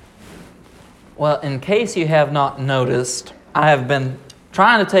Well, in case you have not noticed, I have been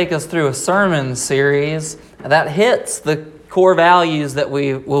trying to take us through a sermon series that hits the core values that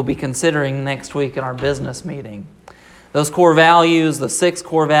we will be considering next week in our business meeting. Those core values, the 6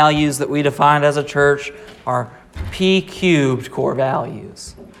 core values that we defined as a church, are P-cubed core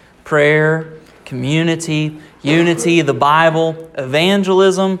values. Prayer, community, unity, the Bible,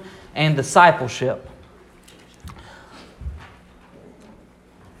 evangelism, and discipleship.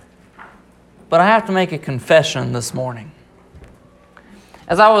 But I have to make a confession this morning.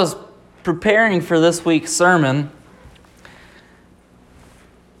 As I was preparing for this week's sermon,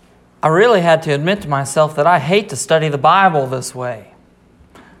 I really had to admit to myself that I hate to study the Bible this way.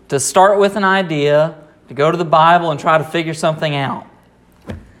 To start with an idea, to go to the Bible and try to figure something out.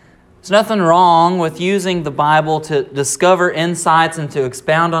 There's nothing wrong with using the Bible to discover insights and to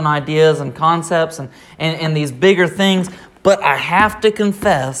expound on ideas and concepts and these bigger things, but I have to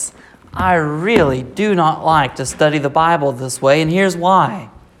confess, I really do not like to study the Bible this way, and here's why.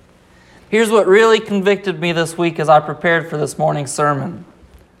 Here's what really convicted me this week as I prepared for this morning's sermon.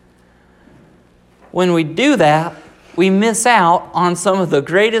 When we do that, we miss out on some of the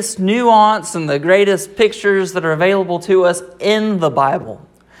greatest nuance and the greatest pictures that are available to us in the Bible.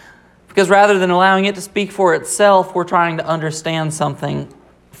 Because rather than allowing it to speak for itself, we're trying to understand something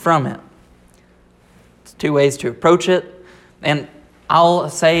from it. It's 2 ways to approach it, and I'll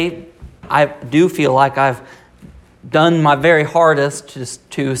say I do feel like I've done my very hardest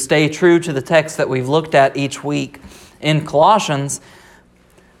to stay true to the text that we've looked at each week in Colossians,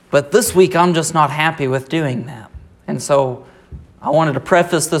 but this week I'm just not happy with doing that. And so I wanted to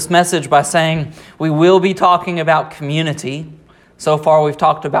preface this message by saying we will be talking about community. So far we've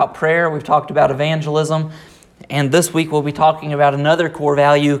talked about prayer, we've talked about evangelism, and this week we'll be talking about another core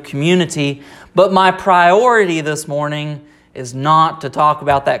value, community. But my priority this morning is not to talk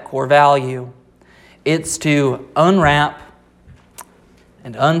about that core value. It's to unwrap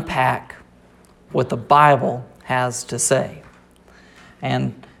and unpack what the Bible has to say.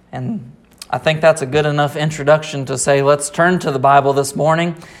 And I think that's a good enough introduction to say, let's turn to the Bible this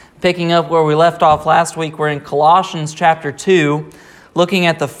morning. Picking up where we left off last week, we're in Colossians chapter 2, looking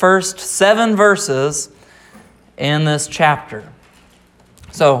at the first 7 verses in this chapter.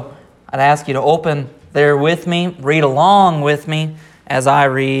 So I'd ask you to open there with me, read along with me as I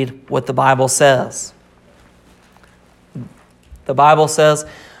read what the Bible says. The Bible says,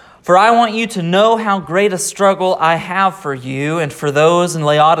 "For I want you to know how great a struggle I have for you and for those in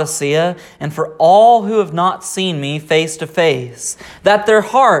Laodicea and for all who have not seen me face to face, that their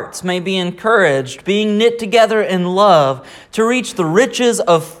hearts may be encouraged, being knit together in love, to reach the riches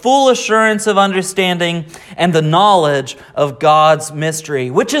of full assurance of understanding and the knowledge of God's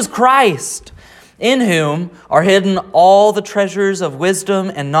mystery, which is Christ, in whom are hidden all the treasures of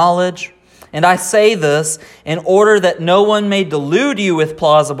wisdom and knowledge. And I say this in order that no one may delude you with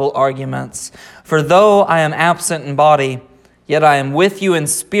plausible arguments. For though I am absent in body, yet I am with you in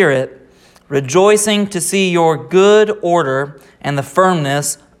spirit, rejoicing to see your good order and the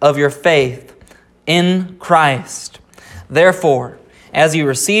firmness of your faith in Christ. Therefore, as you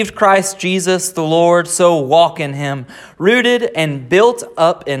received Christ Jesus the Lord, so walk in Him, rooted and built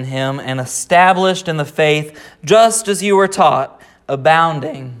up in Him and established in the faith, just as you were taught,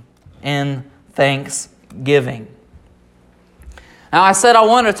 abounding in thanksgiving." Now, I said I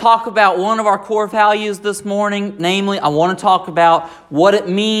want to talk about one of our core values this morning. Namely, I want to talk about what it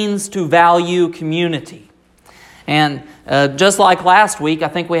means to value community. And just like last week, I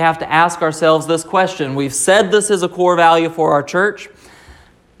think we have to ask ourselves this question. We've said this is a core value for our church.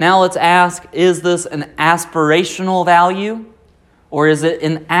 Now let's ask, is this an aspirational value or is it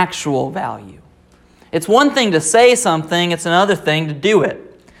an actual value? It's one thing to say something, it's another thing to do it.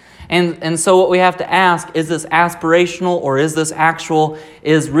 And so what we have to ask, is this aspirational or is this actual,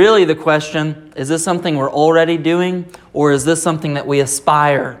 is really the question, is this something we're already doing or is this something that we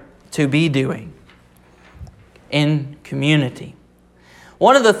aspire to be doing in community?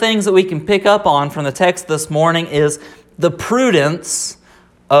 One of the things that we can pick up on from the text this morning is the prudence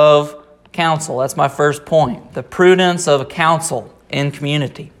of counsel. That's my first point, the prudence of counsel in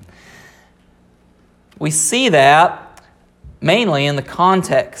community. We see that mainly in the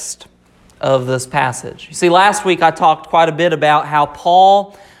context of this passage. You see, last week I talked quite a bit about why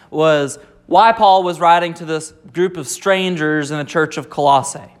Paul was writing to this group of strangers in the church of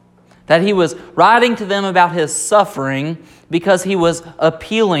Colossae. That he was writing to them about his suffering because he was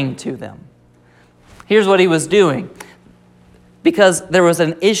appealing to them. Here's what he was doing. Because there was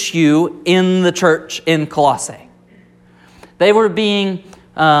an issue in the church in Colossae. They were being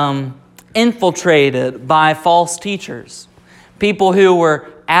infiltrated by false teachers. People who were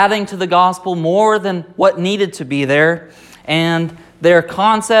adding to the gospel more than what needed to be there, and their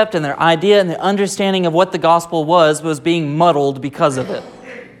concept and their idea and their understanding of what the gospel was being muddled because of it.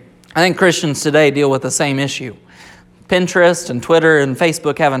 I think Christians today deal with the same issue. Pinterest and Twitter and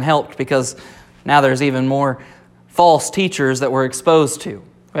Facebook haven't helped because now there's even more false teachers that we're exposed to.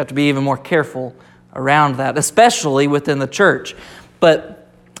 We have to be even more careful around that, especially within the church. But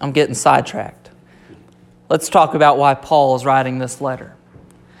I'm getting sidetracked. Let's talk about why Paul is writing this letter.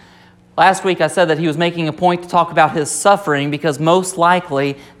 Last week I said that he was making a point to talk about his suffering because most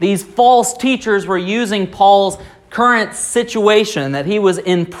likely these false teachers were using Paul's current situation, that he was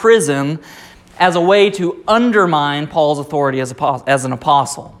in prison, as a way to undermine Paul's authority as an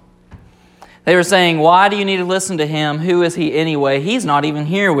apostle. They were saying, why do you need to listen to him? Who is he anyway? He's not even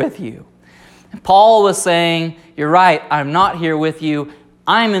here with you. And Paul was saying, you're right, I'm not here with you.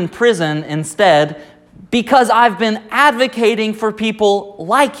 I'm in prison instead because I've been advocating for people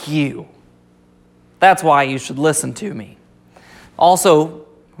like you. That's why you should listen to me. Also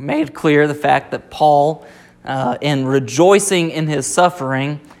made clear the fact that Paul, in rejoicing in his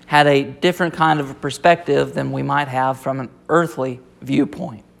suffering, had a different kind of a perspective than we might have from an earthly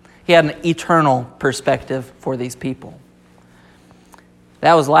viewpoint. He had an eternal perspective for these people.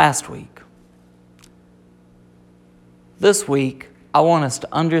 That was last week. This week, I want us to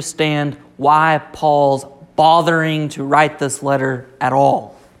understand why Paul's bothering to write this letter at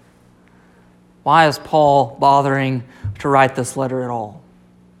all. Why is Paul bothering to write this letter at all?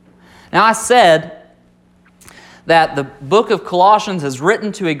 Now, I said that the book of Colossians is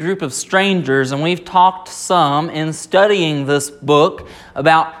written to a group of strangers, and we've talked some in studying this book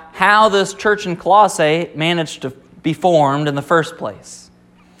about how this church in Colossae managed to be formed in the first place.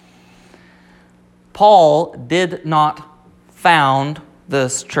 Paul did not found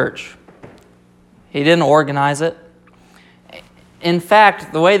this church. He didn't organize it. In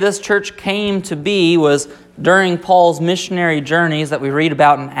fact, the way this church came to be was during Paul's missionary journeys that we read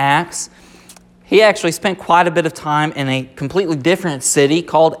about in Acts. He actually spent quite a bit of time in a completely different city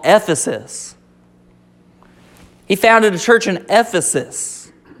called Ephesus. He founded a church in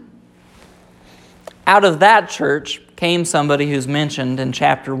Ephesus. Out of that church came somebody who's mentioned in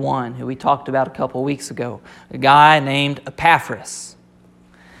chapter 1, who we talked about a couple weeks ago, a guy named Epaphras.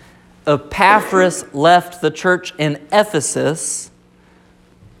 Epaphras left the church in Ephesus,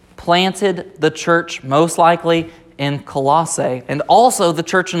 planted the church most likely in Colossae, and also the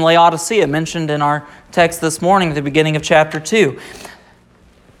church in Laodicea, mentioned in our text this morning at the beginning of chapter 2.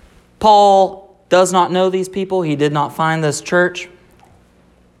 Paul does not know these people. He did not find this church.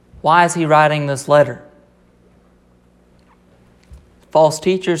 Why is he writing this letter? False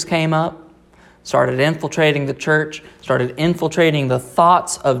teachers came up, started infiltrating the church, started infiltrating the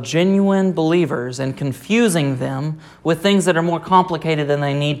thoughts of genuine believers and confusing them with things that are more complicated than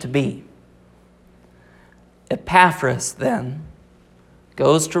they need to be. Epaphras then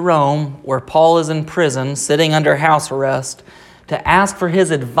goes to Rome, where Paul is in prison, sitting under house arrest, to ask for his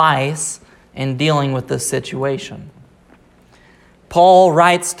advice in dealing with this situation. Paul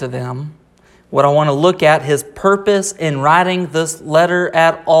writes to them. What I want to look at, his purpose in writing this letter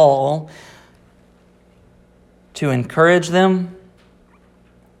at all, to encourage them,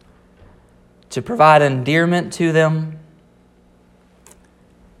 to provide endearment to them,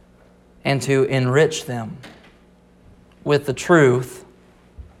 and to enrich them with the truth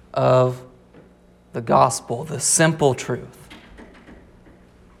of the gospel, the simple truth.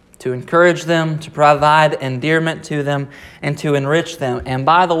 To encourage them, to provide endearment to them, and to enrich them. And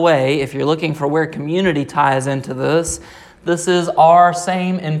by the way, if you're looking for where community ties into this, this is our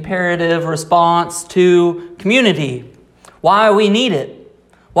same imperative response to community. Why we need it,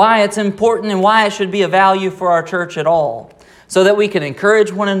 why it's important, and why it should be a value for our church at all. So that we can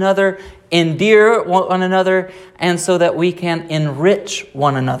encourage one another, endear one another, and so that we can enrich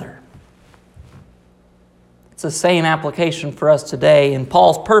one another. It's the same application for us today in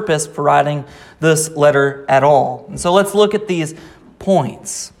Paul's purpose for writing this letter at all. And so let's look at these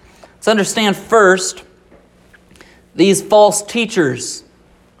points. Let's understand first these false teachers.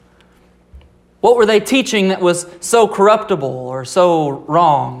 What were they teaching that was so corruptible or so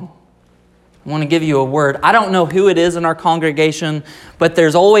wrong? I want to give you a word. I don't know who it is in our congregation, but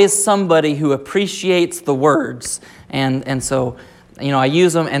there's always somebody who appreciates the words. And so, I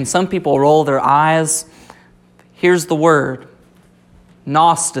use them, and some people roll their eyes. Here's the word: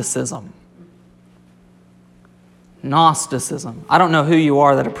 Gnosticism. Gnosticism. I don't know who you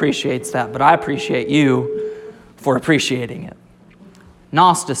are that appreciates that, but I appreciate you for appreciating it.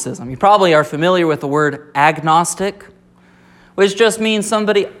 Gnosticism. You probably are familiar with the word agnostic, which just means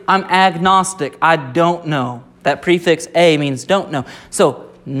somebody, I'm agnostic, I don't know. That prefix A means don't know. So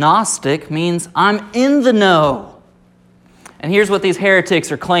Gnostic means I'm in the know. And here's what these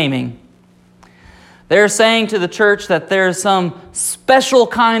heretics are claiming. They're saying to the church that there's some special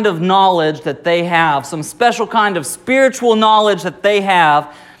kind of knowledge that they have, some special kind of spiritual knowledge that they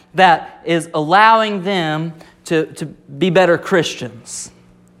have that is allowing them to be better Christians.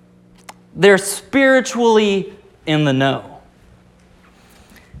 They're spiritually in the know.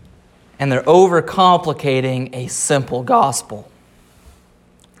 And they're overcomplicating a simple gospel.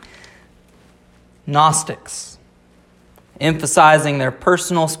 Gnostics, emphasizing their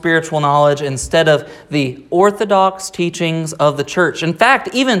personal spiritual knowledge instead of the orthodox teachings of the church. In fact,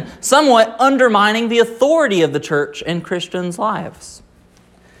 even somewhat undermining the authority of the church in Christians' lives.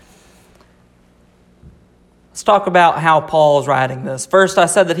 Let's talk about how Paul's writing this. First, I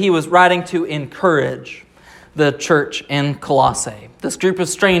said that he was writing to encourage the church in Colossae. This group of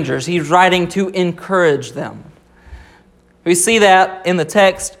strangers, he's writing to encourage them. We see that in the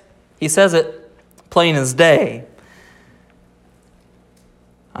text. He says it plain as day.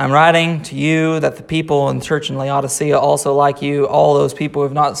 I'm writing to you that the people in the church in Laodicea also like you, all those people who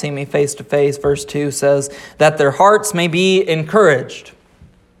have not seen me face to face. Verse 2 says that their hearts may be encouraged.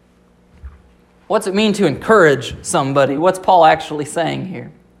 What's it mean to encourage somebody? What's Paul actually saying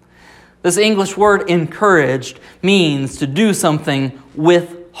here? This English word encouraged means to do something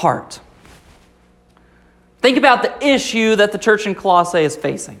with heart. Think about the issue that the church in Colossae is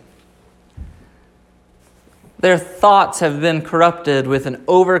facing. Their thoughts have been corrupted with an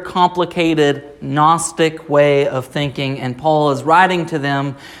overcomplicated Gnostic way of thinking, and Paul is writing to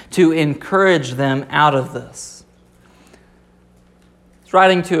them to encourage them out of this. He's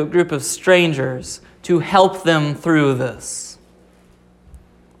writing to a group of strangers to help them through this.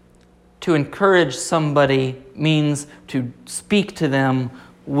 To encourage somebody means to speak to them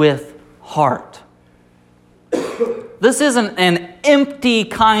with heart. This isn't an empty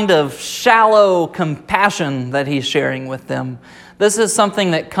kind of shallow compassion that he's sharing with them. This is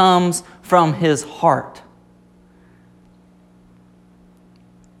something that comes from his heart.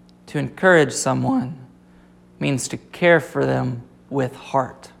 To encourage someone means to care for them with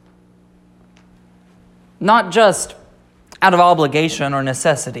heart. Not just out of obligation or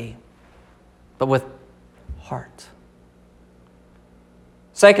necessity, but with heart.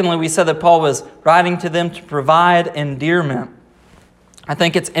 Secondly, we said that Paul was writing to them to provide endearment. I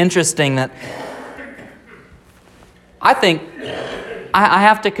think it's interesting that I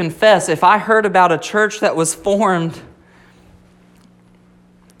have to confess, if I heard about a church that was formed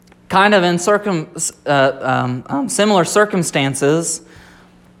kind of in similar circumstances,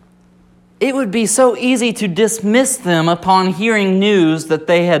 it would be so easy to dismiss them upon hearing news that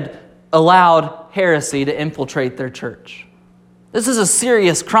they had allowed heresy to infiltrate their church. This is a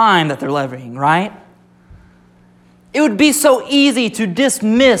serious crime that they're levying, right? It would be so easy to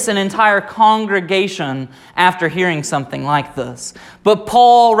dismiss an entire congregation after hearing something like this. But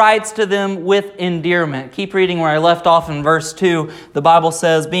Paul writes to them with endearment. Keep reading where I left off in verse 2. The Bible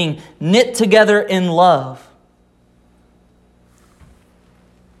says, being knit together in love.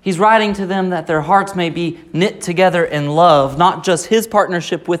 He's writing to them that their hearts may be knit together in love, not just his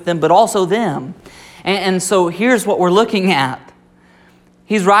partnership with them, but also them. And so here's what we're looking at.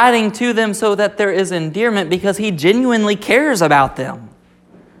 He's writing to them so that there is endearment because he genuinely cares about them.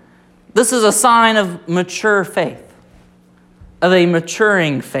 This is a sign of mature faith, of a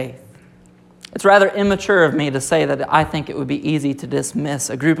maturing faith. It's rather immature of me to say that I think it would be easy to dismiss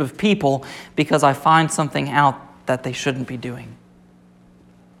a group of people because I find something out that they shouldn't be doing.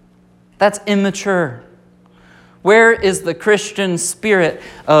 That's immature. Where is the Christian spirit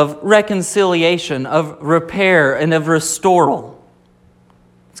of reconciliation, of repair, and of restoral?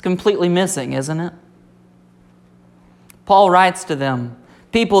 It's completely missing, isn't it? Paul writes to them,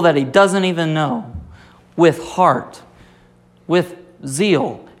 people that he doesn't even know, with heart, with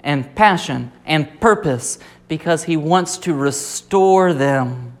zeal and passion and purpose, because he wants to restore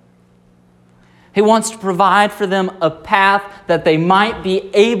them. He wants to provide for them a path that they might be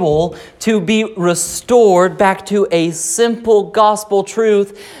able to be restored back to a simple gospel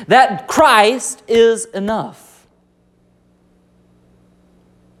truth that Christ is enough.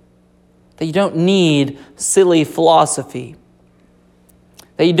 That you don't need silly philosophy.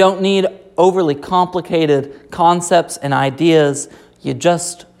 That you don't need overly complicated concepts and ideas. You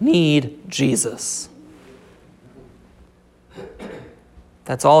just need Jesus.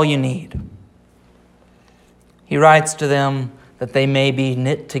 That's all you need. He writes to them that they may be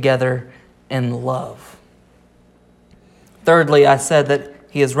knit together in love. Thirdly, I said that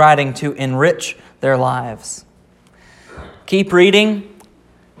he is writing to enrich their lives. Keep reading.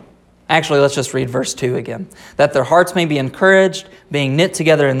 Actually, let's just read verse 2 again. That their hearts may be encouraged, being knit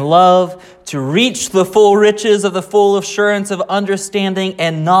together in love, to reach the full riches of the full assurance of understanding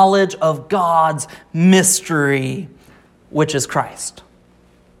and knowledge of God's mystery, which is Christ.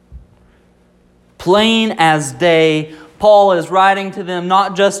 Plain as day, Paul is writing to them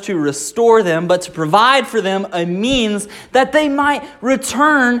not just to restore them, but to provide for them a means that they might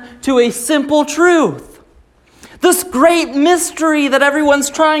return to a simple truth. This great mystery that everyone's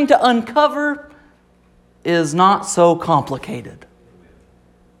trying to uncover is not so complicated.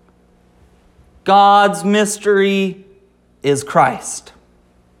 God's mystery is Christ.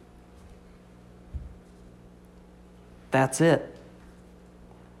 That's it.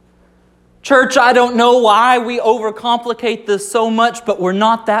 Church, I don't know why we overcomplicate this so much, but we're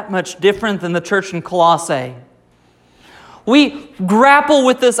not that much different than the church in Colossae. We grapple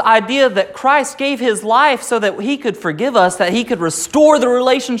with this idea that Christ gave His life so that He could forgive us, that He could restore the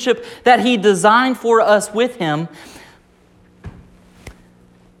relationship that He designed for us with Him.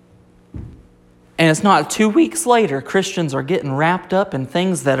 And it's not 2 weeks later, Christians are getting wrapped up in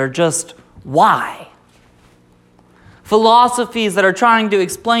things that are just, why? Philosophies that are trying to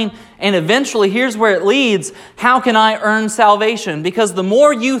explain, and eventually here's where it leads. How can I earn salvation? Because the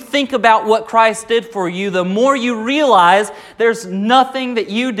more you think about what Christ did for you, the more you realize there's nothing that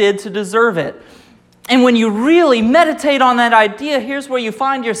you did to deserve it. And when you really meditate on that idea, here's where you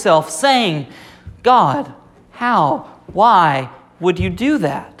find yourself saying, God, how, why would you do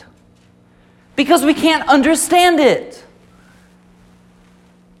that? Because we can't understand it.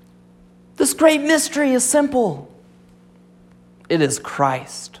 This great mystery is simple. It is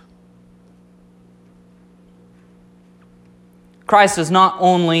Christ. Christ is not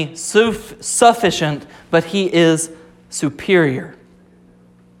only sufficient, but He is superior.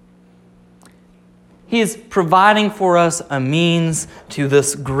 He is providing for us a means to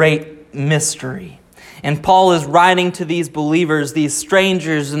this great mystery. And Paul is writing to these believers, these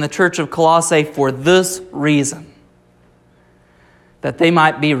strangers in the church of Colossae, for this reason. That they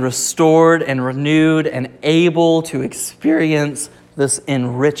might be restored and renewed and able to experience this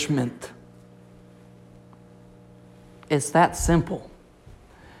enrichment. It's that simple.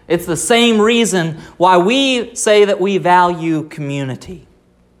 It's the same reason why we say that we value community.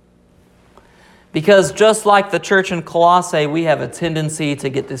 Because just like the church in Colossae, we have a tendency to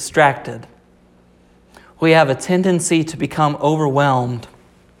get distracted. We have a tendency to become overwhelmed.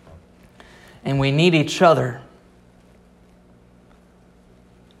 And we need each other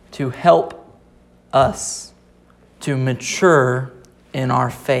to help us to mature in our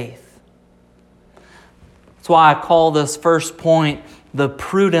faith. That's why I call this first point the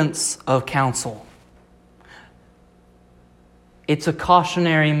prudence of counsel. It's a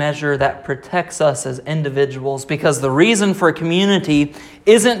cautionary measure that protects us as individuals, because the reason for community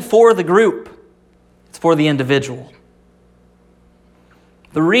isn't for the group, it's for the individual.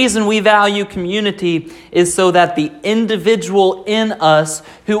 The reason we value community is so that the individual in us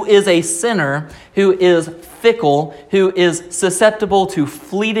who is a sinner, who is fickle, who is susceptible to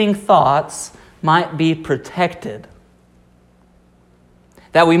fleeting thoughts, might be protected.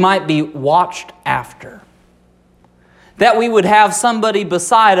 That we might be watched after. That we would have somebody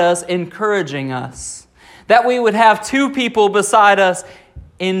beside us encouraging us. That we would have two people beside us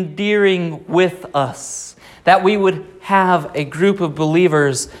endearing with us. That we would have a group of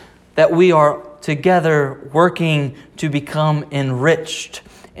believers that we are together working to become enriched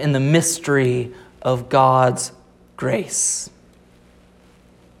in the mystery of God's grace.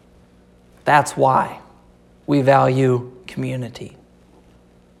 That's why we value community.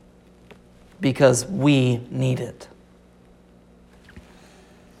 Because we need it.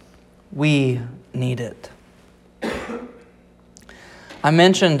 We need it. I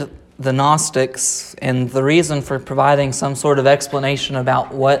mentioned the Gnostics, and the reason for providing some sort of explanation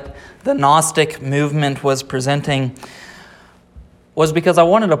about what the Gnostic movement was presenting was because I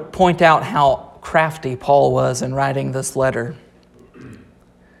wanted to point out how crafty Paul was in writing this letter.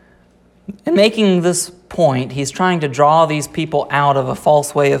 In making this point, he's trying to draw these people out of a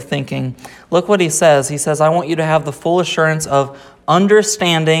false way of thinking. Look what he says. He says, I want you to have the full assurance of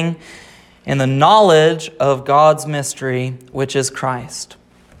understanding and the knowledge of God's mystery, which is Christ.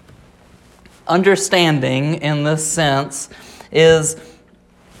 Understanding, in this sense, is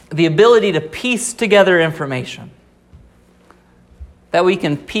the ability to piece together information. That we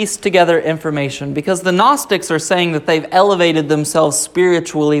can piece together information, because the Gnostics are saying that they've elevated themselves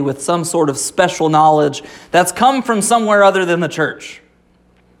spiritually with some sort of special knowledge that's come from somewhere other than the church.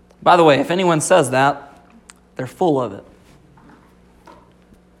 By the way, if anyone says that, they're full of it.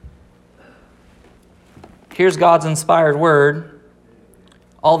 Here's God's inspired word.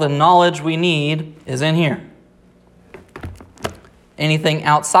 All the knowledge we need is in here. Anything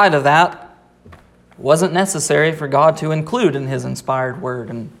outside of that wasn't necessary for God to include in His inspired word.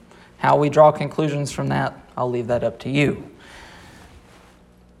 And how we draw conclusions from that, I'll leave that up to you.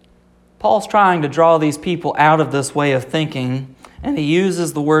 Paul's trying to draw these people out of this way of thinking, and he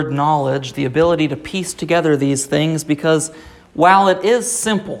uses the word knowledge, the ability to piece together these things, because while it is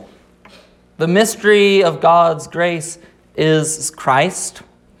simple, the mystery of God's grace is Christ.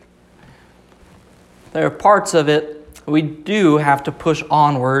 There are parts of it we do have to push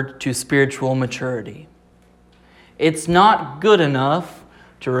onward to spiritual maturity. It's not good enough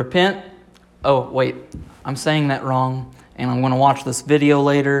to repent. Oh, wait, I'm saying that wrong, and I'm going to watch this video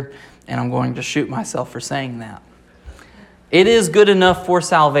later, and I'm going to shoot myself for saying that. It is good enough for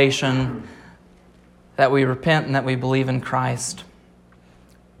salvation that we repent and that we believe in Christ.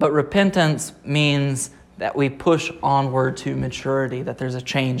 But repentance means that we push onward to maturity, that there's a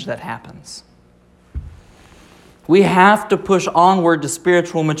change that happens. We have to push onward to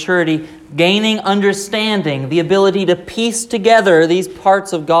spiritual maturity, gaining understanding, the ability to piece together these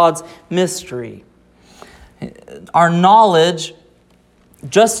parts of God's mystery. Our knowledge,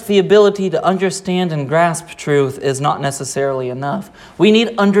 just the ability to understand and grasp truth, is not necessarily enough. We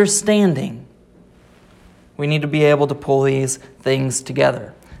need understanding. We need to be able to pull these things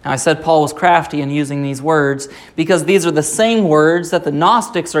together. Now, I said Paul was crafty in using these words because these are the same words that the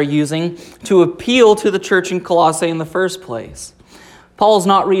Gnostics are using to appeal to the church in Colossae in the first place. Paul's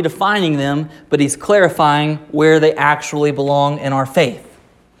not redefining them, but he's clarifying where they actually belong in our faith.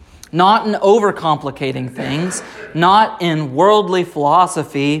 Not in overcomplicating things, not in worldly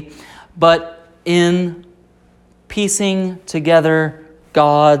philosophy, but in piecing together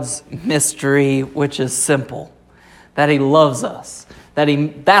God's mystery, which is simple. That He loves us.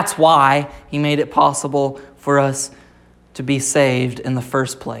 That's why He made it possible for us to be saved in the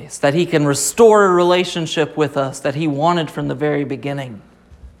first place. That He can restore a relationship with us that He wanted from the very beginning.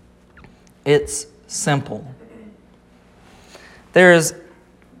 It's simple. It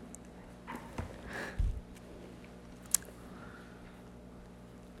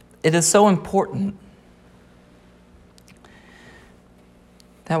is so important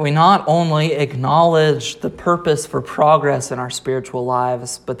that we not only acknowledge the purpose for progress in our spiritual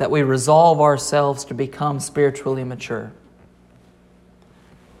lives, but that we resolve ourselves to become spiritually mature.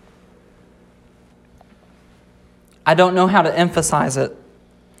 I don't know how to emphasize it,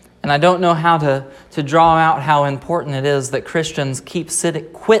 and I don't know how to draw out how important it is that Christians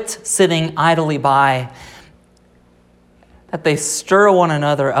quit sitting idly by, that they stir one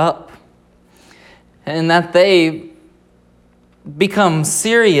another up, and that they become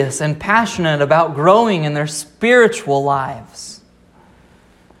serious and passionate about growing in their spiritual lives.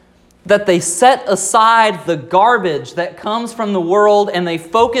 That they set aside the garbage that comes from the world and they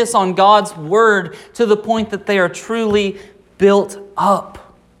focus on God's Word to the point that they are truly built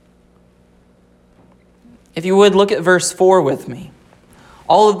up. If you would, look at verse 4 with me.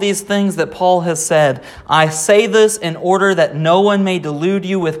 All of these things that Paul has said, I say this in order that no one may delude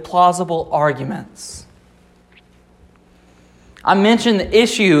you with plausible arguments. I mentioned the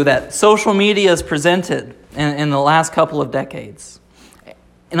issue that social media has presented in the last couple of decades.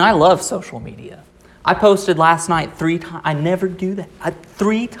 And I love social media. I posted last night 3 times. I never do that.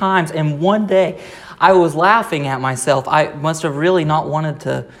 3 times in one day. I was laughing at myself. I must have really not wanted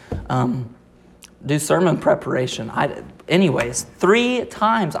to do sermon preparation. Anyways, 3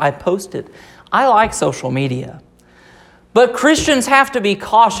 times I posted. I like social media. But Christians have to be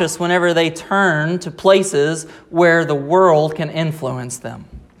cautious whenever they turn to places where the world can influence them.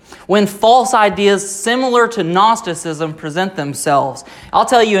 When false ideas similar to Gnosticism present themselves. I'll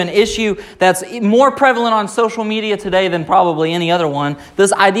tell you an issue that's more prevalent on social media today than probably any other one.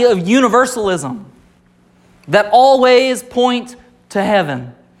 This idea of universalism. That all ways point to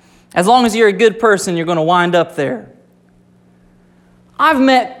heaven. As long as you're a good person, you're going to wind up there. I've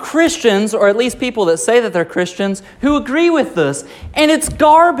met Christians, or at least people that say that they're Christians, who agree with this. And it's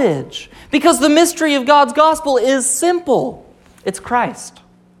garbage. Because the mystery of God's gospel is simple. It's Christ.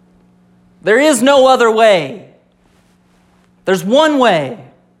 There is no other way. There's one way.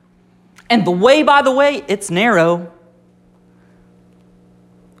 And the way, by the way, it's narrow.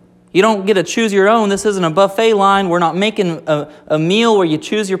 You don't get to choose your own. This isn't a buffet line. We're not making a meal where you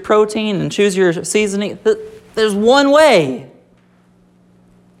choose your protein and choose your seasoning. There's one way.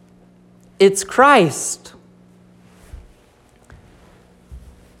 It's Christ.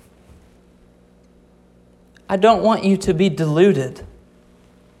 I don't want you to be deluded.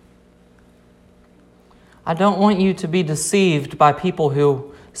 I don't want you to be deceived by people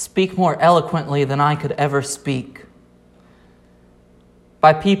who speak more eloquently than I could ever speak.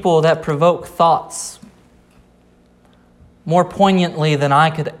 by people that provoke thoughts more poignantly than I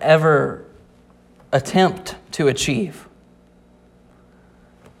could ever attempt to achieve.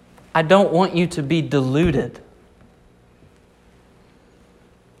 I don't want you to be deluded.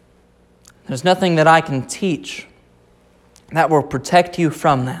 There's nothing that I can teach that will protect you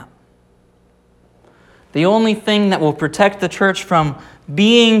from that. The only thing that will protect the church from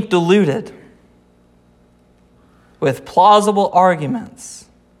being deluded with plausible arguments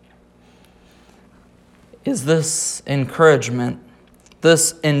is this encouragement,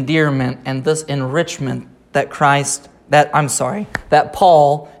 this endearment, and this enrichment that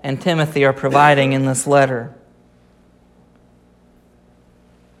Paul and Timothy are providing in this letter.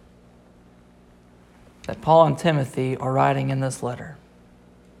 That Paul and Timothy are writing in this letter.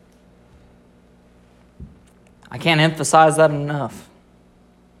 I can't emphasize that enough.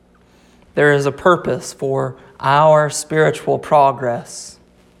 There is a purpose for our spiritual progress.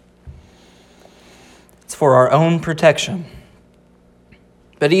 It's for our own protection.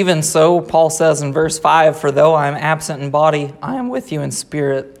 But even so, Paul says in verse 5, "For though I am absent in body, I am with you in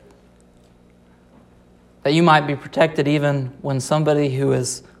spirit." That you might be protected even when somebody who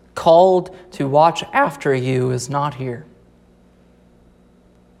is called to watch after you is not here.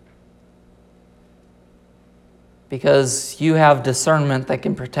 Because you have discernment that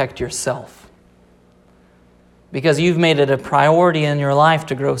can protect yourself. Because you've made it a priority in your life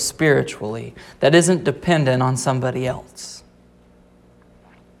to grow spiritually that isn't dependent on somebody else.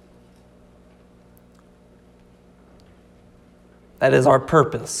 That is our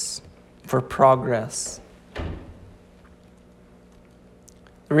purpose for progress.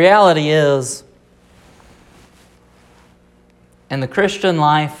 The reality is, in the Christian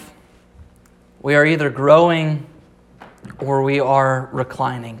life, we are either growing or we are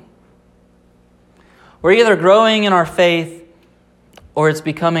reclining. We're either growing in our faith or it's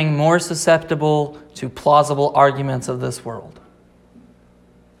becoming more susceptible to plausible arguments of this world.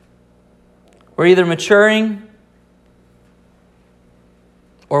 We're either maturing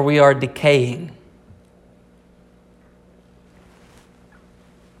or we are decaying.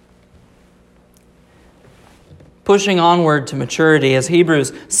 Pushing onward to maturity, as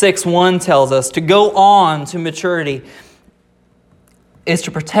Hebrews 6:1 tells us, to go on to maturity is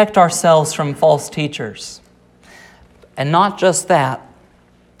to protect ourselves from false teachers. And not just that,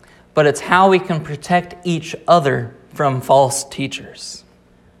 but it's how we can protect each other from false teachers.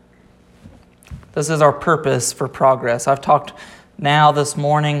 This is our purpose for progress. I've talked now this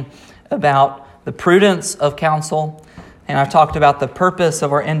morning about the prudence of counsel, and I've talked about the purpose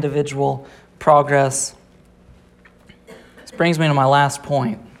of our individual progress. This brings me to my last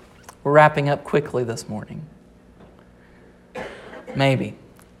point. We're wrapping up quickly this morning. Maybe.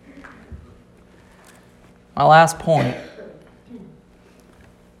 My last point.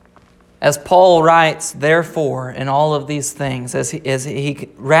 As Paul writes, therefore, in all of these things, as he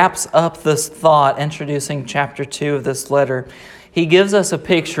wraps up this thought, introducing chapter 2 of this letter, he gives us a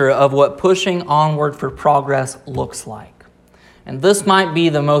picture of what pushing onward for progress looks like. And this might be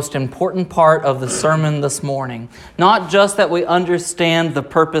the most important part of the sermon this morning. Not just that we understand the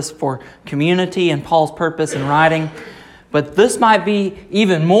purpose for community and Paul's purpose in writing, but this might be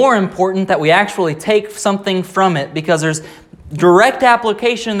even more important that we actually take something from it, because there's direct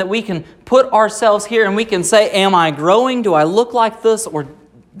application that we can put ourselves here and we can say, am I growing? Do I look like this or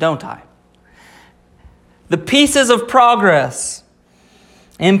don't I? The pieces of progress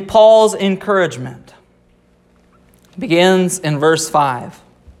in Paul's encouragement begins in verse 5.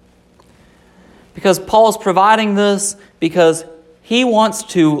 Because Paul's providing this because he wants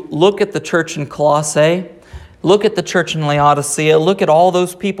to look at the church in Colossae, look at the church in Laodicea, look at all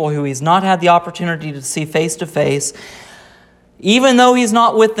those people who he's not had the opportunity to see face to face. Even though he's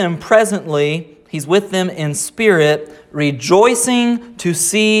not with them presently, he's with them in spirit, rejoicing to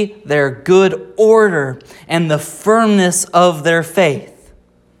see their good order and the firmness of their faith.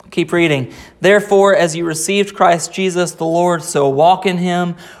 Keep reading. Therefore, as you received Christ Jesus the Lord, so walk in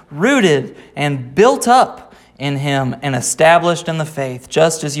Him, rooted and built up in Him and established in the faith,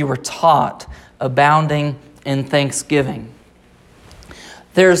 just as you were taught, abounding in thanksgiving.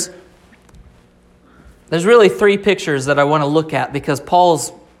 There's really three pictures that I want to look at, because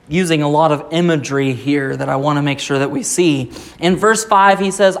Paul's using a lot of imagery here that I want to make sure that we see. In verse 5,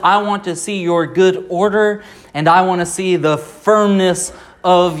 he says, I want to see your good order, and I want to see the firmness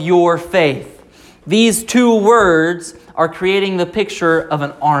of your faith. These two words are creating the picture of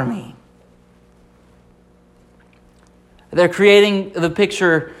an army. They're creating the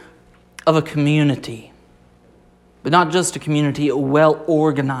picture of a community. But not just a community, a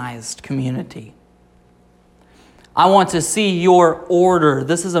well-organized community. I want to see your order.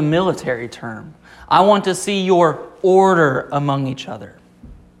 This is a military term. I want to see your order among each other.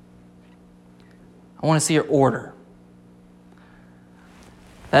 I want to see your order.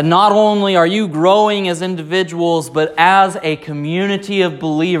 That not only are you growing as individuals, but as a community of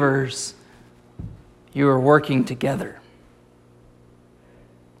believers, you are working together.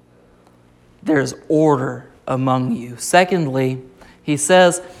 There's order among you. Secondly, he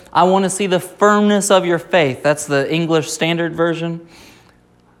says, I want to see the firmness of your faith. That's the English Standard Version.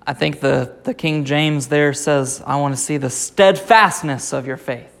 I think the King James there says, I want to see the steadfastness of your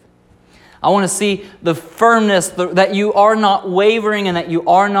faith. I want to see the firmness, that you are not wavering and that you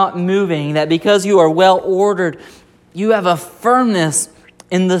are not moving, that because you are well ordered, you have a firmness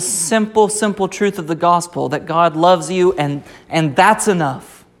in the simple truth of the gospel, that God loves you and that's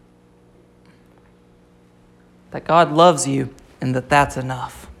enough. That God loves you and that's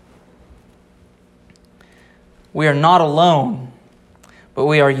enough. We are not alone, but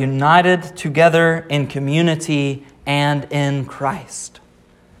we are united together in community and in Christ.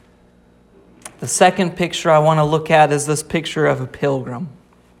 The second picture I want to look at is this picture of a pilgrim.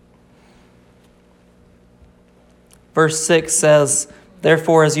 Verse 6 says,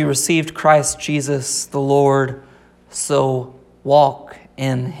 therefore, as you received Christ Jesus the Lord, so walk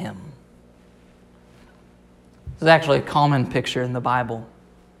in Him. This is actually a common picture in the Bible.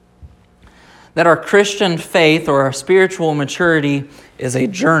 That our Christian faith or our spiritual maturity is a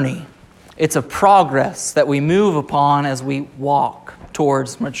journey. It's a progress that we move upon as we walk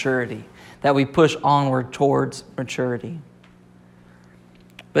towards maturity, that we push onward towards maturity.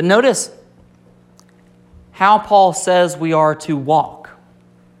 But notice how Paul says we are to walk.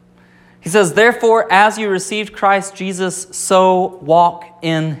 He says, therefore, as you received Christ Jesus, so walk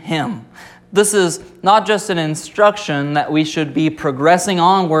in Him. This is not just an instruction that we should be progressing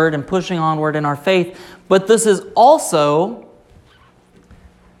onward and pushing onward in our faith, but this is also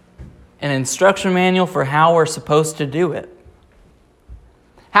an instruction manual for how we're supposed to do it.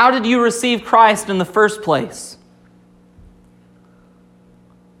 How did you receive Christ in the first place?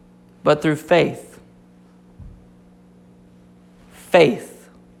 But through faith. Faith.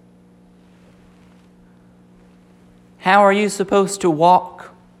 How are you supposed to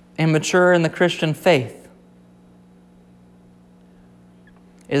walk and mature in the Christian faith?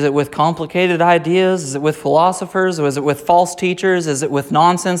 Is it with complicated ideas? Is it with philosophers? Or is it with false teachers? Is it with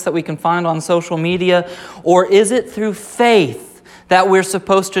nonsense that we can find on social media? Or is it through faith that we're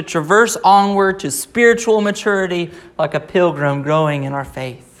supposed to traverse onward to spiritual maturity like a pilgrim growing in our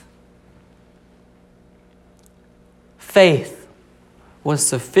faith? Faith was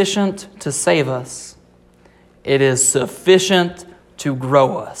sufficient to save us. It is sufficient to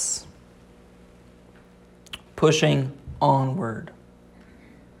grow us. Pushing onward.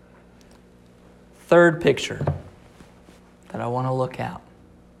 Third picture that I want to look at.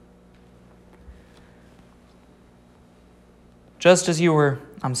 Just as you were,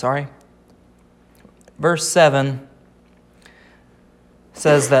 verse 7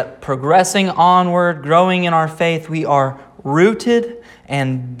 says that progressing onward, growing in our faith, we are rooted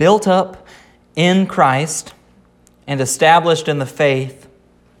and built up in Christ and established in the faith.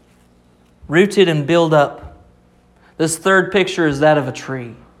 Rooted and built up. This third picture is that of a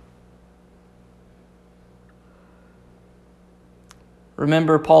tree.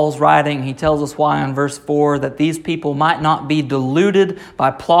 Remember Paul's writing, he tells us why in verse 4, that these people might not be deluded by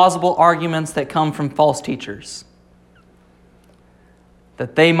plausible arguments that come from false teachers.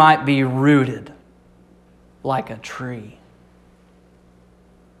 That they might be rooted like a tree.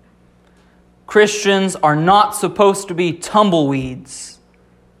 Christians are not supposed to be tumbleweeds.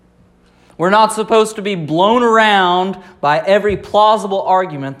 We're not supposed to be blown around by every plausible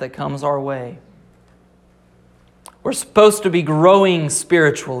argument that comes our way. We're supposed to be growing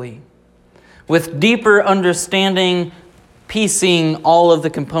spiritually with deeper understanding, piecing all of the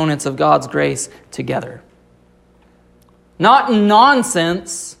components of God's grace together. Not in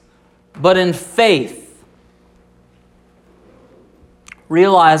nonsense, but in faith.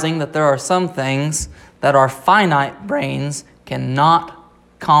 Realizing that there are some things that our finite brains cannot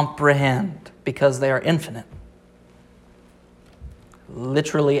comprehend because they are infinite.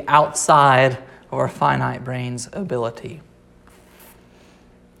 Literally outside of our finite brain's ability.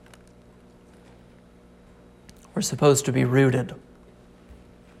 We're supposed to be rooted.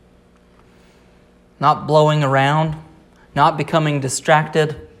 Not blowing around, not becoming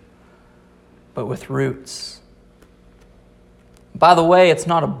distracted, but with roots. By the way, it's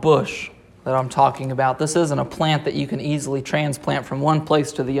not a bush that I'm talking about. This isn't a plant that you can easily transplant from one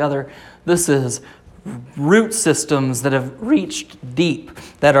place to the other. This is root systems that have reached deep,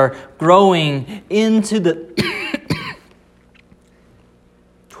 that are growing into the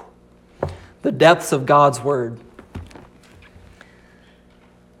the depths of God's Word.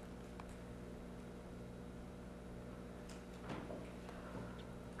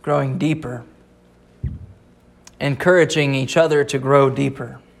 Growing deeper. Encouraging each other to grow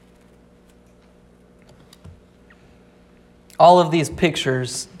deeper. All of these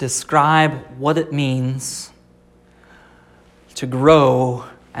pictures describe what it means to grow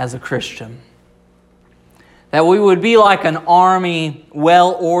as a Christian. That we would be like an army,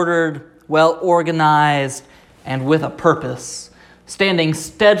 well-ordered, well-organized, and with a purpose, standing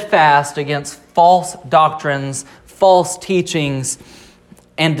steadfast against false doctrines, false teachings,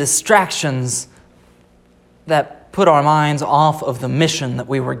 and distractions that put our minds off of the mission that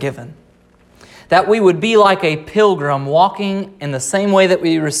we were given. That we would be like a pilgrim walking in the same way that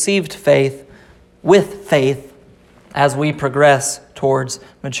we received faith, with faith, as we progress towards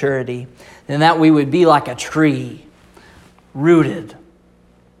maturity. And that we would be like a tree, rooted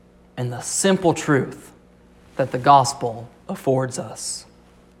in the simple truth that the gospel affords us.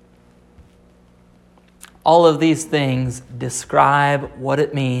 All of these things describe what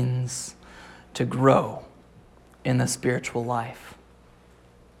it means to grow in the spiritual life.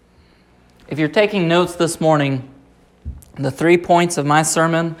 If you're taking notes this morning, the 3 points of my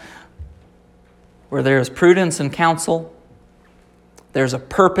sermon, where there is prudence and counsel, there's a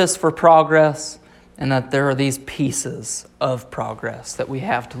purpose for progress, and that there are these pieces of progress that we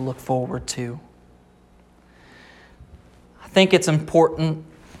have to look forward to. I think it's important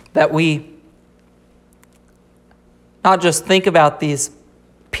that we not just think about these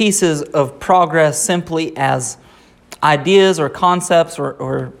pieces of progress simply as ideas or concepts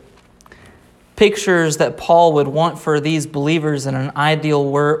or pictures that Paul would want for these believers in an ideal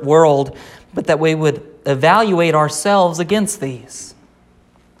world, but that we would evaluate ourselves against these.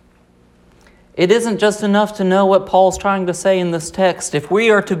 It isn't just enough to know what Paul's trying to say in this text. If we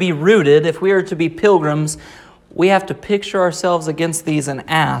are to be rooted, if we are to be pilgrims, we have to picture ourselves against these and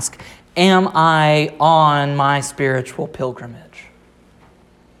ask, am I on my spiritual pilgrimage?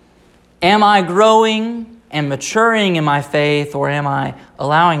 Am I growing and maturing in my faith, or am I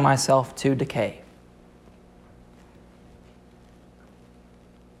allowing myself to decay?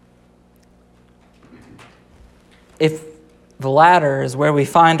 If the latter is where we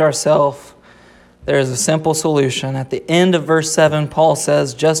find ourselves, there is a simple solution. At the end of verse 7, Paul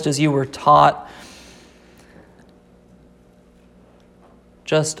says, just as you were taught,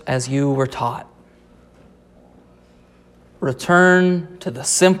 return to the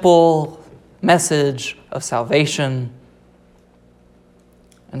simple message of salvation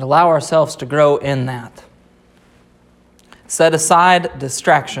and allow ourselves to grow in that. Set aside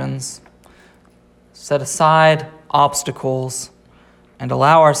distractions, set aside obstacles, and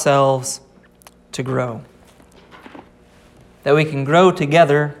allow ourselves to grow. That we can grow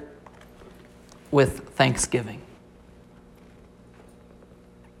together with thanksgiving.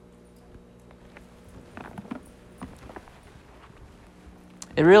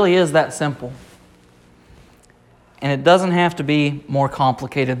 It really is that simple. And it doesn't have to be more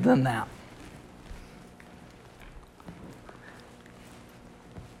complicated than that.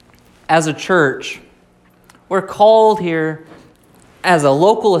 As a church, we're called here as a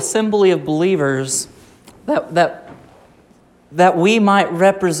local assembly of believers that we might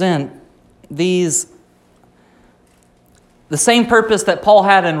represent the same purpose that Paul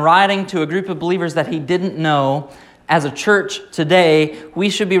had in writing to a group of believers that he didn't know. As a church today, we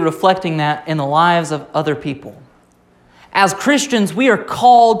should be reflecting that in the lives of other people. As Christians, we are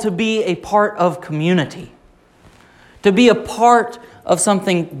called to be a part of community, to be a part of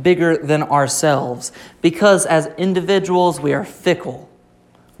something bigger than ourselves, because as individuals, we are fickle,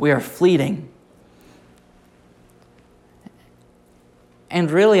 we are fleeting. And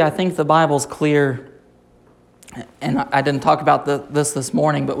really, I think the Bible's clear, and I didn't talk about this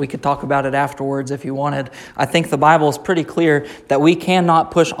morning, but we could talk about it afterwards if you wanted. I think the Bible is pretty clear that we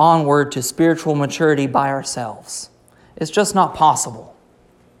cannot push onward to spiritual maturity by ourselves. It's just not possible.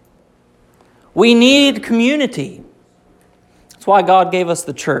 We need community. That's why God gave us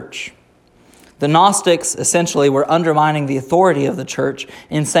the church. The Gnostics essentially were undermining the authority of the church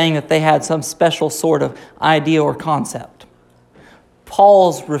in saying that they had some special sort of idea or concept.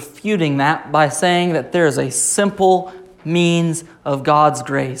 Paul's refuting that by saying that there is a simple means of God's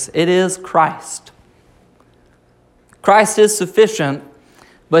grace. It is Christ. Christ is sufficient,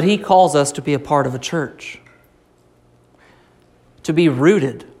 but He calls us to be a part of a church, to be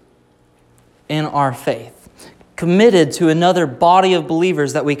rooted in our faith, committed to another body of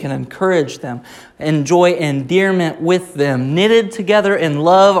believers that we can encourage them, enjoy endearment with them, knitted together in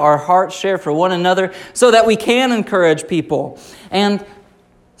love, our hearts share for one another so that we can encourage people. And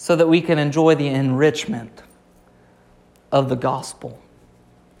so that we can enjoy the enrichment of the gospel,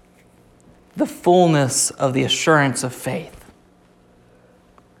 the fullness of the assurance of faith.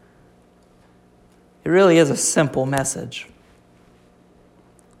 It really is a simple message,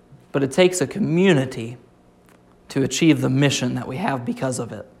 but it takes a community to achieve the mission that we have because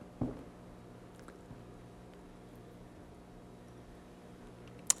of it.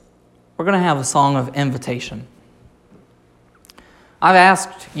 We're going to have a song of invitation. I've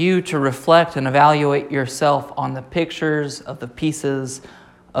asked you to reflect and evaluate yourself on the pictures of the pieces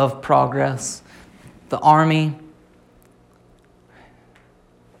of progress, the army,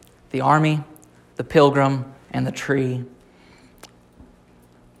 the pilgrim, and the tree,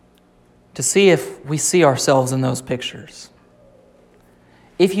 to see if we see ourselves in those pictures.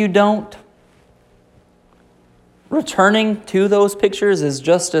 If you don't, returning to those pictures is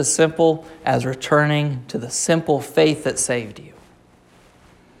just as simple as returning to the simple faith that saved you.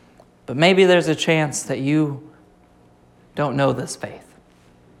 But maybe there's a chance that you don't know this faith,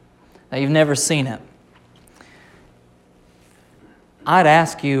 that you've never seen it. I'd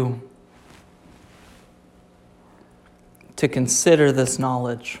ask you to consider this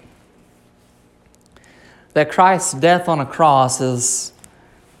knowledge, that Christ's death on a cross is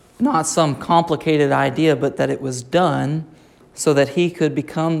not some complicated idea, but that it was done so that He could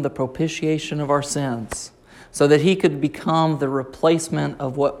become the propitiation of our sins, so that He could become the replacement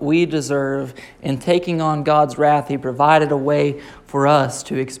of what we deserve. In taking on God's wrath, He provided a way for us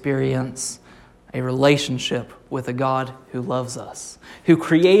to experience a relationship with a God who loves us, who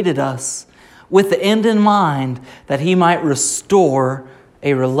created us with the end in mind that He might restore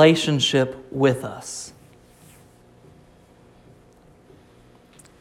a relationship with us.